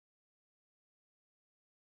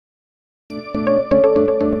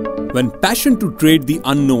When passion to trade the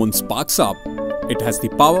unknown sparks up, it has the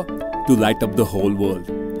power to light up the whole world.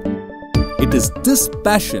 It is this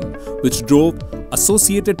passion which drove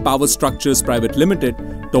Associated Power Structures Private Limited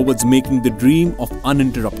towards making the dream of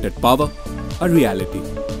uninterrupted power a reality.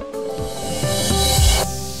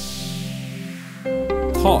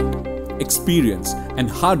 Thought, experience and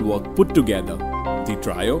hard work put together, the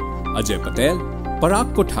trio Ajay Patel,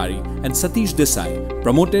 Parag Kothari and Satish Desai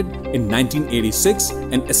promoted in 1986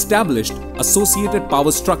 and established Associated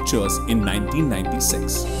Power Structures in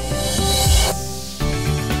 1996.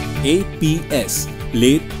 APS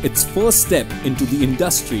laid its first step into the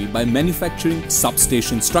industry by manufacturing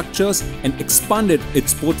substation structures and expanded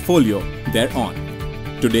its portfolio thereon.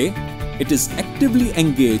 Today, it is actively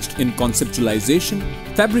engaged in conceptualization,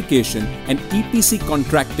 fabrication and EPC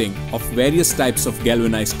contracting of various types of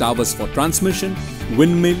galvanized towers for transmission,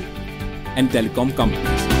 windmill and telecom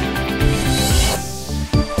companies.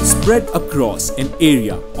 Spread across an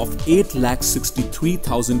area of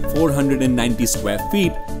 8,63,490 square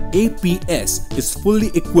feet, APS is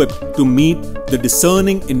fully equipped to meet the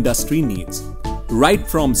discerning industry needs. Right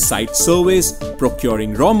from site surveys,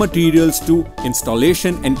 procuring raw materials to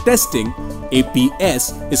installation and testing,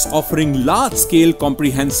 APS is offering large-scale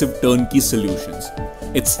comprehensive turnkey solutions.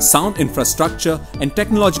 Its sound infrastructure and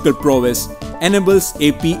technological prowess enables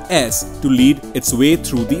APS to lead its way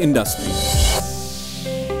through the industry.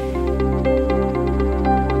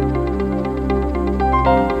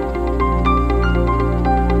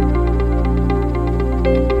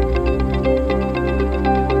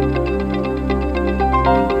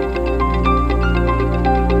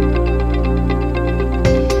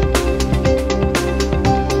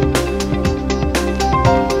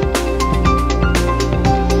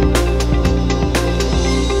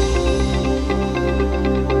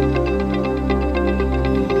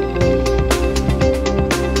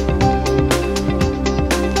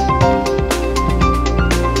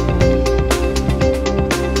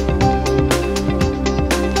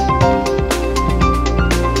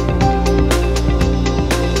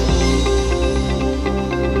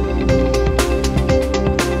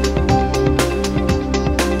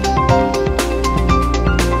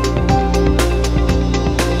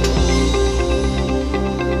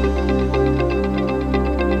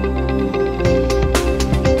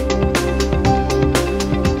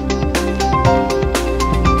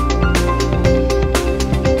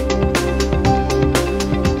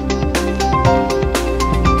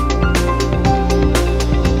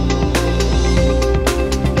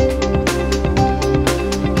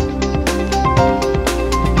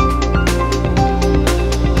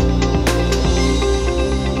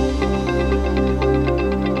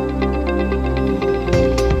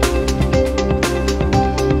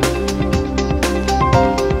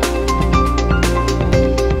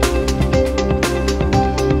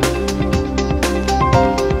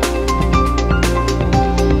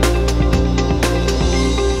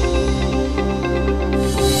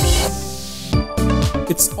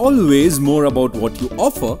 It's always more about what you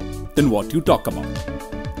offer than what you talk about.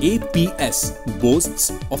 APS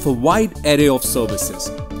boasts of a wide array of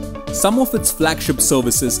services. Some of its flagship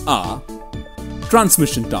services are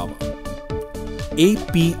Transmission Tower.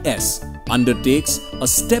 APS undertakes a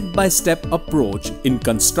step-by-step approach in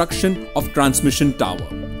construction of transmission tower,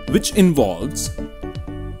 which involves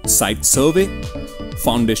site survey,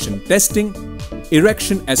 foundation testing,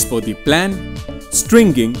 erection as per the plan,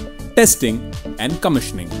 stringing, testing and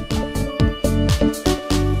commissioning.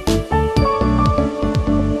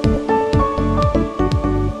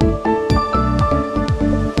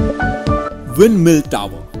 Windmill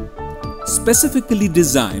Tower. Specifically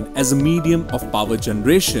designed as a medium of power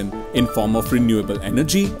generation in form of renewable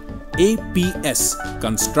energy, APS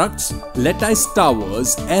constructs lattice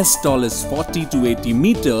towers as tall as 40 to 80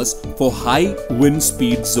 meters for high wind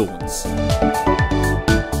speed zones.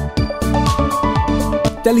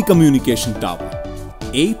 Telecommunication Tower.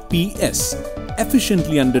 APS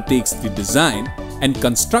efficiently undertakes the design and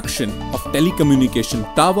construction of telecommunication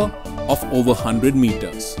tower of over 100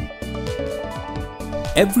 meters.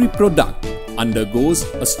 Every product undergoes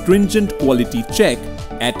a stringent quality check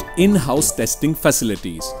at in-house testing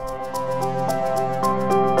facilities.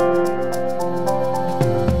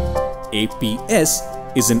 APS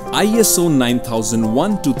is an ISO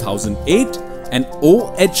 9001-2008 and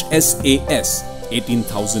OHSAS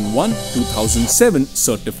 18001-2007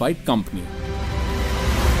 certified company.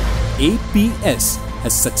 APS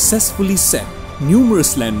has successfully set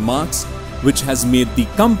numerous landmarks which has made the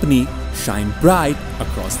company shine bright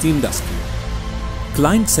across the industry.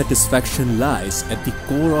 Client satisfaction lies at the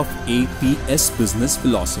core of APS business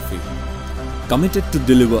philosophy. committed to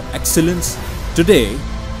deliver excellence, today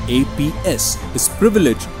APS is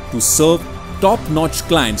privileged to serve top-notch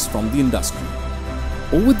clients from the industry.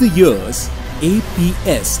 Over the years,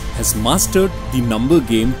 APS has mastered the number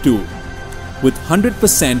game too. With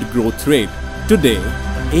 100% growth rate, today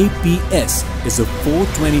APS is a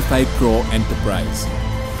 425 crore enterprise.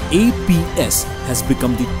 APS has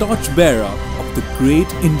become the torchbearer of the great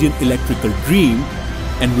Indian electrical dream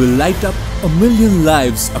and will light up 1 million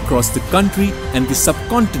lives across the country and the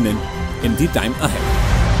subcontinent in the time ahead.